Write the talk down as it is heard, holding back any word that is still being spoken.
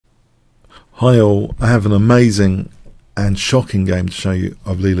Hi all, I have an amazing and shocking game to show you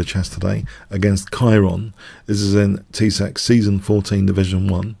of Leela Chess today against Chiron. This is in TCEC Season 14 Division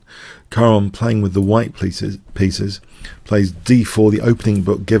 1. Chiron, playing with the white pieces, plays d4. The opening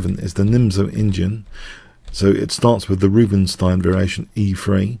book given is the Nimzo Indian. So it starts with the Rubinstein variation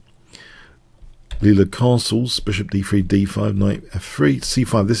e3. Leela castles, bishop d3, d5, knight f3,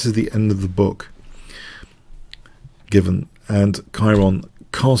 c5. This is the end of the book given. And Chiron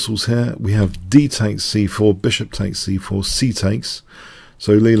castles here. We have d takes c4, bishop takes c4, c takes.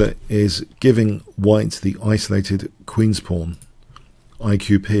 So Leela is giving white the isolated queen's pawn,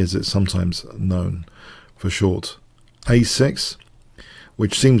 IQP as it's sometimes known for short. a6,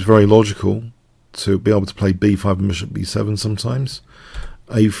 which seems very logical to be able to play b5 and bishop b7 sometimes.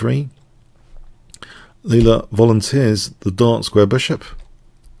 a3. Leela volunteers the dark square bishop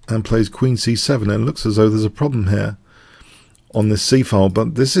and plays queen c7, and it looks as though there's a problem here on this c file,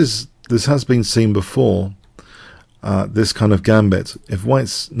 but this has been seen before, this kind of gambit. If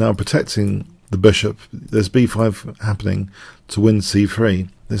white's now protecting the bishop, there's b5 happening to win c3.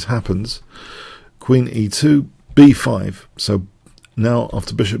 This happens. Queen e2, b5. So now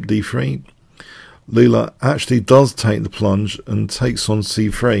after bishop d3, Leela actually does take the plunge and takes on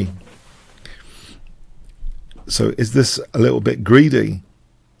c3. So is this a little bit greedy?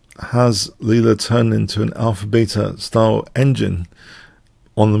 Has Leela turned into an alpha beta style engine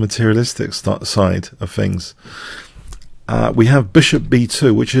on the materialistic side of things? We have bishop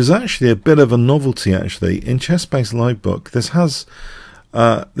b2, which is actually a bit of a novelty actually in Chess-Based Livebook. This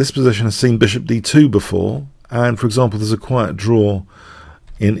position has seen bishop d2 before, and for example there's a quiet draw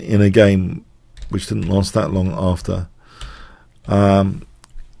in a game which didn't last that long after.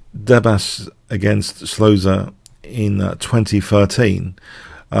 Debas against Sloza in 2013.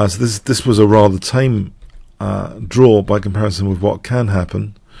 So this was a rather tame draw by comparison with what can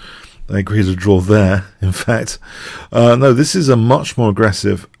happen. They agreed to draw there, in fact. No, this is a much more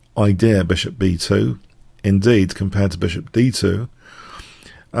aggressive idea, bishop b2, indeed, compared to bishop d2.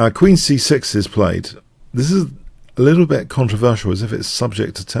 Queen c6 is played. This is a little bit controversial, as if it's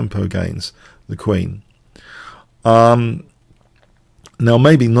subject to tempo gains, the queen. Now,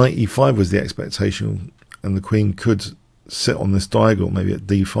 maybe knight e5 was the expectation, and the queen could sit on this diagonal, maybe at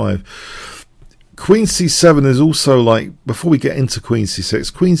d5. Queen c7 is also, like, before we get into queen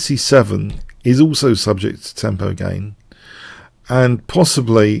c6, queen c7 is also subject to tempo gain, and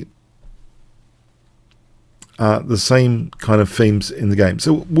possibly the same kind of themes in the game.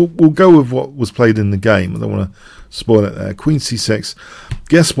 So we'll go with what was played in the game. I don't want to spoil it there. Queen c6.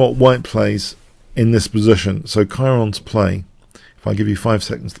 Guess what white plays in this position? So Chiron's play, if I give you 5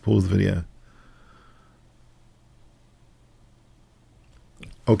 seconds to pause the video.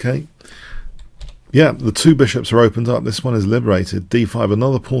 Okay, yeah, the two bishops are opened up. This one is liberated. d5,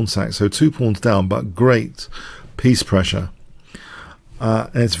 another pawn sack, so 2 pawns down, but great piece pressure.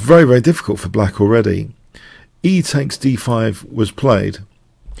 And it's very, very difficult for black already. E takes d5 was played.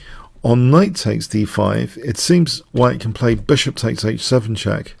 On knight takes d5, it seems white can play bishop takes h7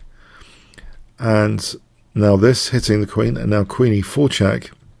 check. And now this hitting the queen, and now queen e4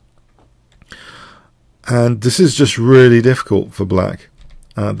 check. And this is just really difficult for black.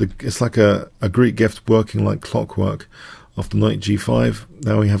 It's like a Greek gift working like clockwork. After knight g5,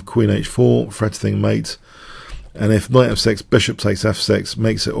 now we have queen h4, threatening mate, and if knight f6, bishop takes f6,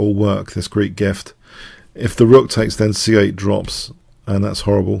 makes it all work, this Greek gift. If the rook takes, then c8 drops, and that's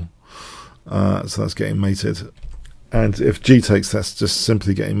horrible. So that's getting mated. And if g takes, that's just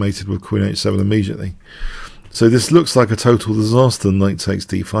simply getting mated with queen h7 immediately. So this looks like a total disaster, knight takes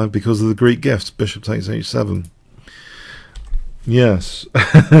d5, because of the Greek gift, bishop takes h7. Yes.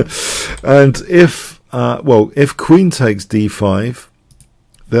 And if if queen takes d5,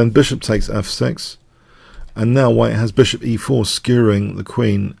 then bishop takes f6, and now white has bishop e4 skewering the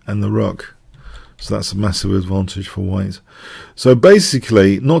queen and the rook, so that's a massive advantage for white. So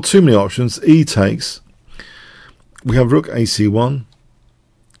basically not too many options. E takes, we have rook ac1,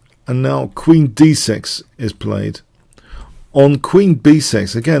 and now queen d6 is played. On queen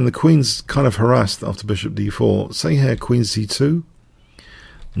b6, again, the queen's kind of harassed after bishop d4. Say here, queen c2,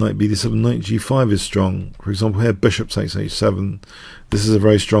 knight b7, knight g5 is strong. For example, here, bishop takes h7. This is a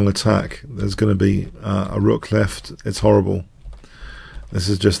very strong attack. There's going to be a rook left. It's horrible. This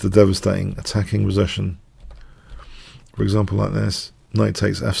is just a devastating attacking position. For example, like this, knight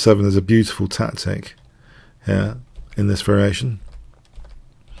takes f7 is a beautiful tactic here in this variation.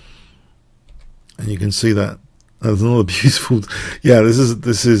 And you can see that. There's another beautiful, yeah, this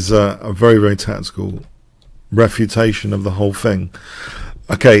is a very, very tactical refutation of the whole thing.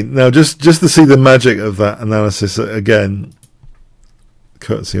 Okay, now just to see the magic of that analysis again,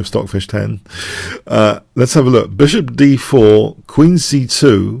 courtesy of Stockfish 10. Let's have a look. Bishop d4, queen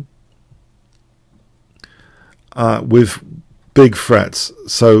c2 with big threats.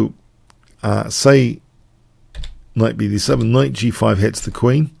 So say knight bd7, knight g5 hits the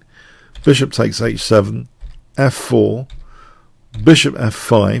queen, bishop takes h7, f4, bishop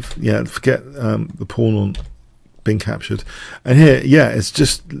f5. Yeah, forget the pawn on being captured. And here, yeah, it's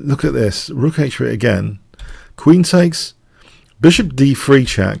just, look at this, rook h3 again, queen takes, bishop d3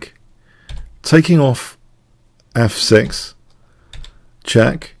 check, taking off f6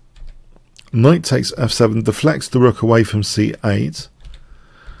 check, knight takes f7, deflects the rook away from c8,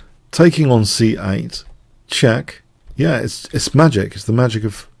 taking on c8 check. Yeah, it's magic. It's the magic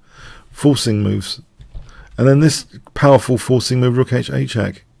of forcing moves. And then this powerful forcing move, rook h8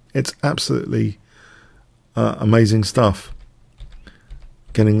 check. It's absolutely amazing stuff.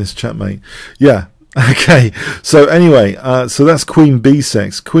 Getting this checkmate. Yeah. Okay. So anyway, so that's queen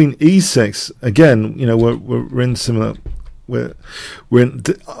b6, queen e6. Again, you know, we're in similar. We're in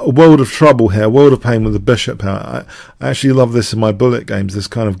a world of trouble here, a world of pain with the bishop. I actually love this in my bullet games. This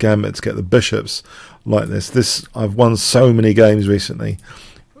kind of gambit to get the bishops like this. I've won so many games recently.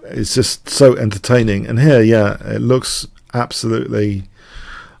 It's just so entertaining. And here, yeah, it looks absolutely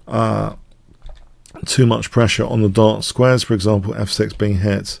too much pressure on the dark squares. For example, f6 being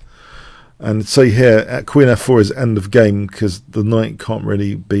hit. And say here, at queen f4 is end of game because the knight can't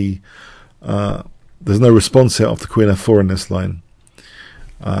really be... there's no response here after queen f4 in this line.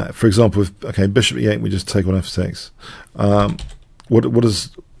 For example, okay, bishop e8, we just take on f6. What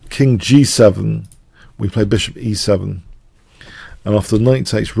is king g7? We play bishop e7. And after knight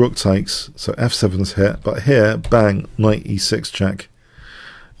takes, rook takes, so f7's hit. But here, bang, knight e6 check,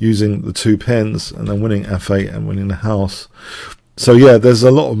 using the two pins, and then winning f8 and winning the house. So yeah, there's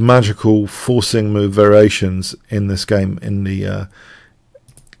a lot of magical forcing move variations in this game, in the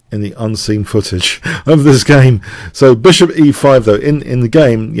unseen footage of this game. So bishop e5 though, in the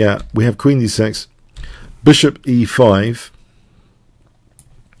game, yeah, we have queen d6, bishop e5,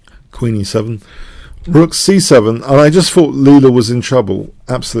 queen e7, rook c7, and I just thought Leela was in trouble,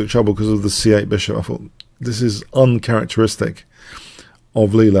 absolute trouble, because of the c8 bishop. I thought this is uncharacteristic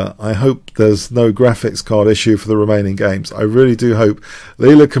of Leela. I hope there's no graphics card issue for the remaining games. I really do hope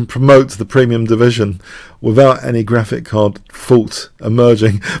Leela can promote the premium division without any graphic card fault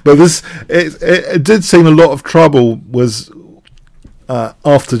emerging. But this, it did seem a lot of trouble was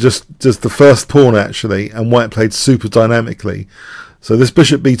after just the first pawn actually, and white played super dynamically. So this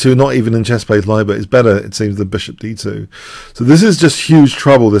bishop b2, not even in chess players live, but it's better, it seems, than bishop d2. So this is just huge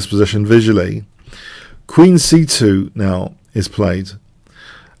trouble, this position visually. Queen c2 now is played.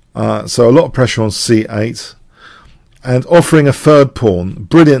 So a lot of pressure on c8 and offering a third pawn.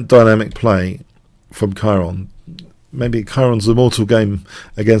 Brilliant dynamic play from Chiron. Maybe Chiron's immortal game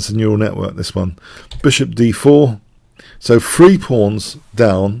against a neural network, this one. Bishop d4. So 3 pawns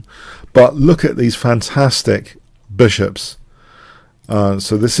down, but look at these fantastic bishops.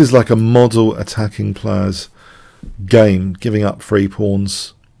 So this is like a model attacking player's game, giving up 3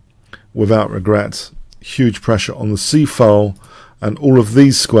 pawns without regret. Huge pressure on the c file. And all of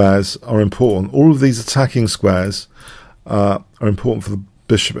these squares are important. All of these attacking squares are important for the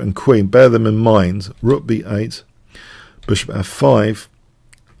bishop and queen. Bear them in mind. Rook b8, bishop f5,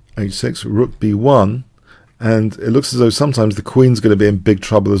 h6, rook b1. And it looks as though sometimes the queen's going to be in big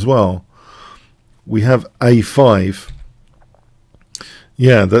trouble as well. We have a5.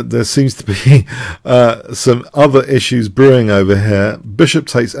 Yeah, there seems to be some other issues brewing over here. Bishop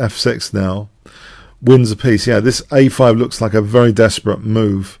takes f6 now. Wins a piece. Yeah, this a5 looks like a very desperate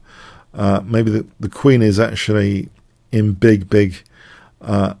move. Maybe the queen is actually in big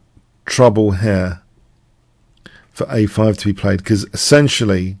trouble here for a5 to be played, because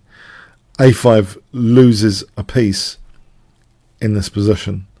essentially a5 loses a piece in this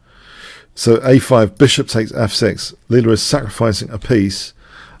position. So a5, bishop takes f6. Leela is sacrificing a piece.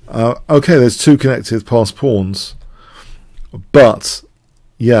 Okay, there's 2 connected passed pawns, but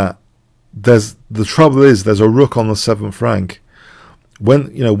yeah, the trouble is there's a rook on the 7th rank.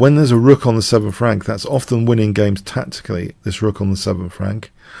 When there's a rook on the 7th rank, that's often winning games tactically. This rook on the 7th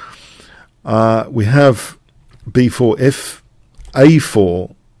rank. We have b4. If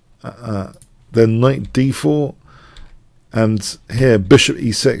a4, then knight d4, and here bishop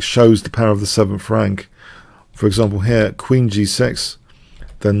e6 shows the power of the 7th rank. For example, here queen g6,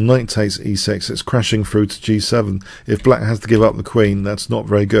 then knight takes e6. It's crashing through to g7. If black has to give up the queen, that's not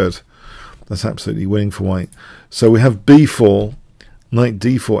very good. That's absolutely winning for white. So we have b4, knight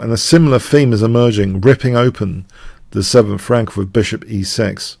d4, and a similar theme is emerging, ripping open the 7th rank with bishop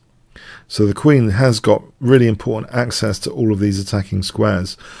e6. So the queen has got really important access to all of these attacking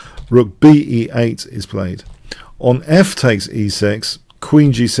squares. Rook b e8 is played. On f takes e6,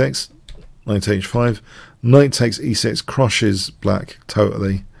 queen g6, knight h5, knight takes e6 crushes black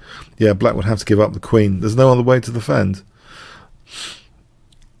totally. Yeah, black would have to give up the queen. There's no other way to defend.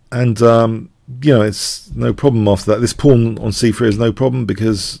 And, you know, it's no problem after that. This pawn on c3 is no problem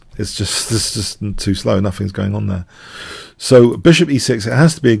because it's just too slow. Nothing's going on there. So bishop e6, it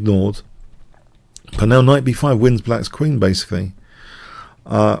has to be ignored. But now knight b5 wins black's queen, basically.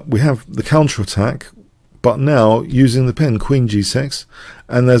 We have the counter-attack, but now using the pin, queen g6.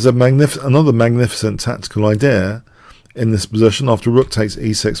 And there's another magnificent tactical idea in this position after rook takes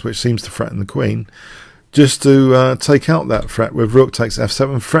e6, which seems to threaten the queen, just to take out that threat with rook takes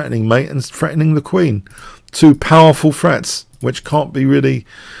f7, threatening mate and threatening the queen. Two powerful threats, which can't be really...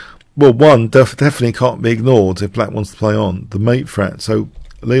 Well, one definitely can't be ignored if black wants to play on. The mate threat. So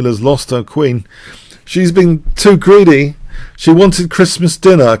Leela's lost her queen. She's been too greedy. She wanted Christmas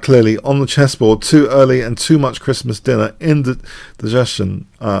dinner, clearly, on the chessboard too early, and too much Christmas dinner in the digestion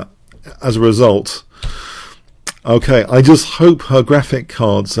as a result. Okay, I just hope her graphic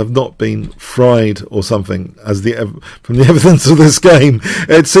cards have not been fried or something, as from the evidence of this game.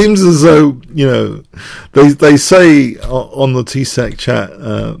 It seems as though, you know, they say on the TCEC chat,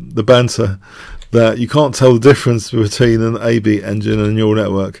 the banter, that you can't tell the difference between an AB engine and a neural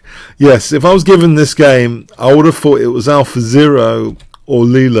network. Yes, if I was given this game, I would have thought it was AlphaGo or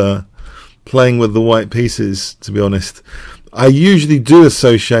Leela playing with the white pieces, to be honest. I usually do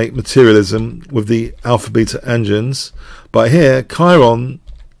associate materialism with the alpha beta engines, but here Chiron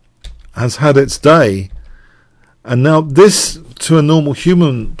has had its day. And now this, to a normal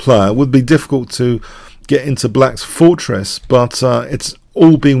human player, would be difficult to get into black's fortress, but it's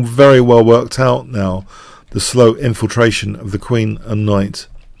all being very well worked out now, the slow infiltration of the queen and knight.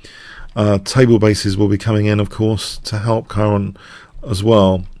 Table bases will be coming in, of course, to help Chiron as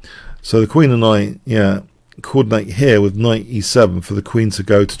well. So the queen and knight, yeah, coordinate here with knight e7 for the queen to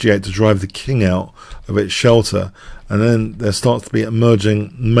go to g8 to drive the king out of its shelter, and then there starts to be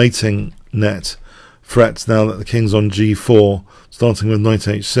emerging mating net threats now that the king's on g4, starting with knight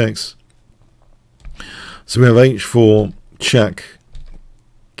h6. So we have h4 check,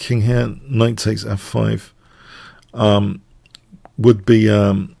 king here, knight takes f5, would be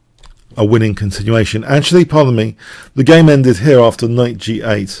a winning continuation. Actually, pardon me, the game ended here after knight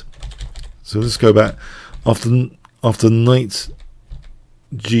g8. So let's go back. After knight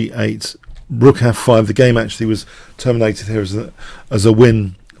g8, rook f5, the game actually was terminated here as a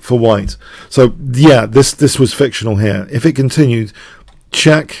win for white. So yeah, this was fictional here. If it continued,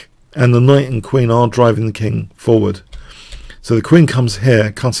 check, and the knight and queen are driving the king forward. So the queen comes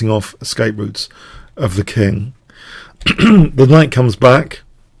here, cutting off escape routes of the king. The knight comes back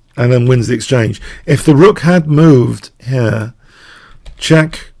and then wins the exchange. If the rook had moved here,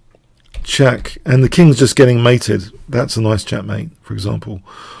 check, check, and the king's just getting mated, that's a nice checkmate, for example.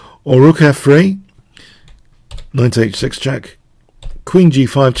 Or rook f3, knight h6 check, queen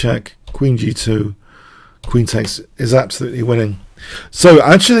g5 check, queen g2, queen takes is absolutely winning. So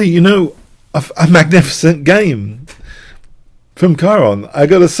actually, you know, a magnificent game from Chiron, I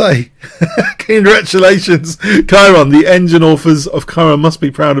gotta say. Congratulations, Chiron. The engine authors of Chiron must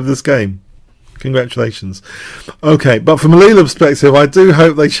be proud of this game. Congratulations. Okay, but from a Leela perspective, I do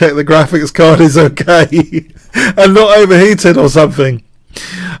hope they check the graphics card is okay and not overheated or something.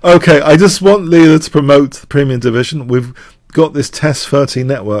 Okay, I just want Leela to promote the premium division. We've got this test 30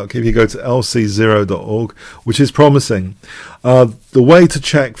 network if you go to lc0.org, which is promising. The way to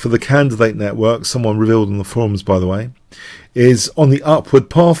check for the candidate network, someone revealed on the forums, by the way, is on the upward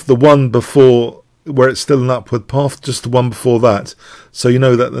path, the one before, where it's still an upward path, just the one before that. So you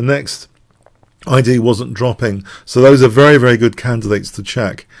know that the next ID wasn't dropping. So those are very, very good candidates to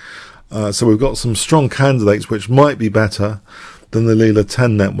check. So we've got some strong candidates which might be better than the Leela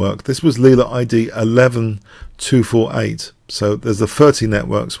 10 network. This was Leela ID 11248. So there's the 30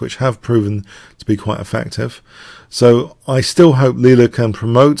 networks which have proven to be quite effective. So I still hope Leela can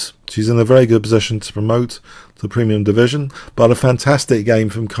promote. She's in a very good position to promote the premium division, but a fantastic game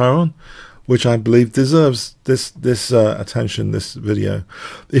from Chiron, which I believe deserves this attention, this video.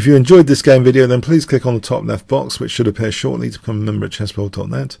 If you enjoyed this game video, then please click on the top left box, which should appear shortly, to become a member at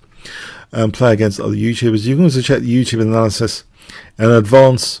chessworld.net and play against other YouTubers. You can also check the YouTube analysis and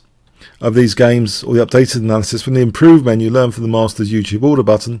advance of these games, or the updated analysis from the improved menu, learn from the Masters YouTube order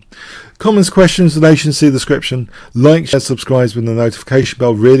button. Comments, questions, donations, see the description. Like, share, subscribe with the notification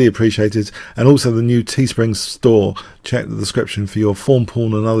bell, really appreciated. And also the new Teespring store. Check the description for your form,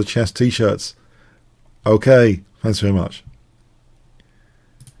 pawn and other chess t-shirts. Okay, thanks very much.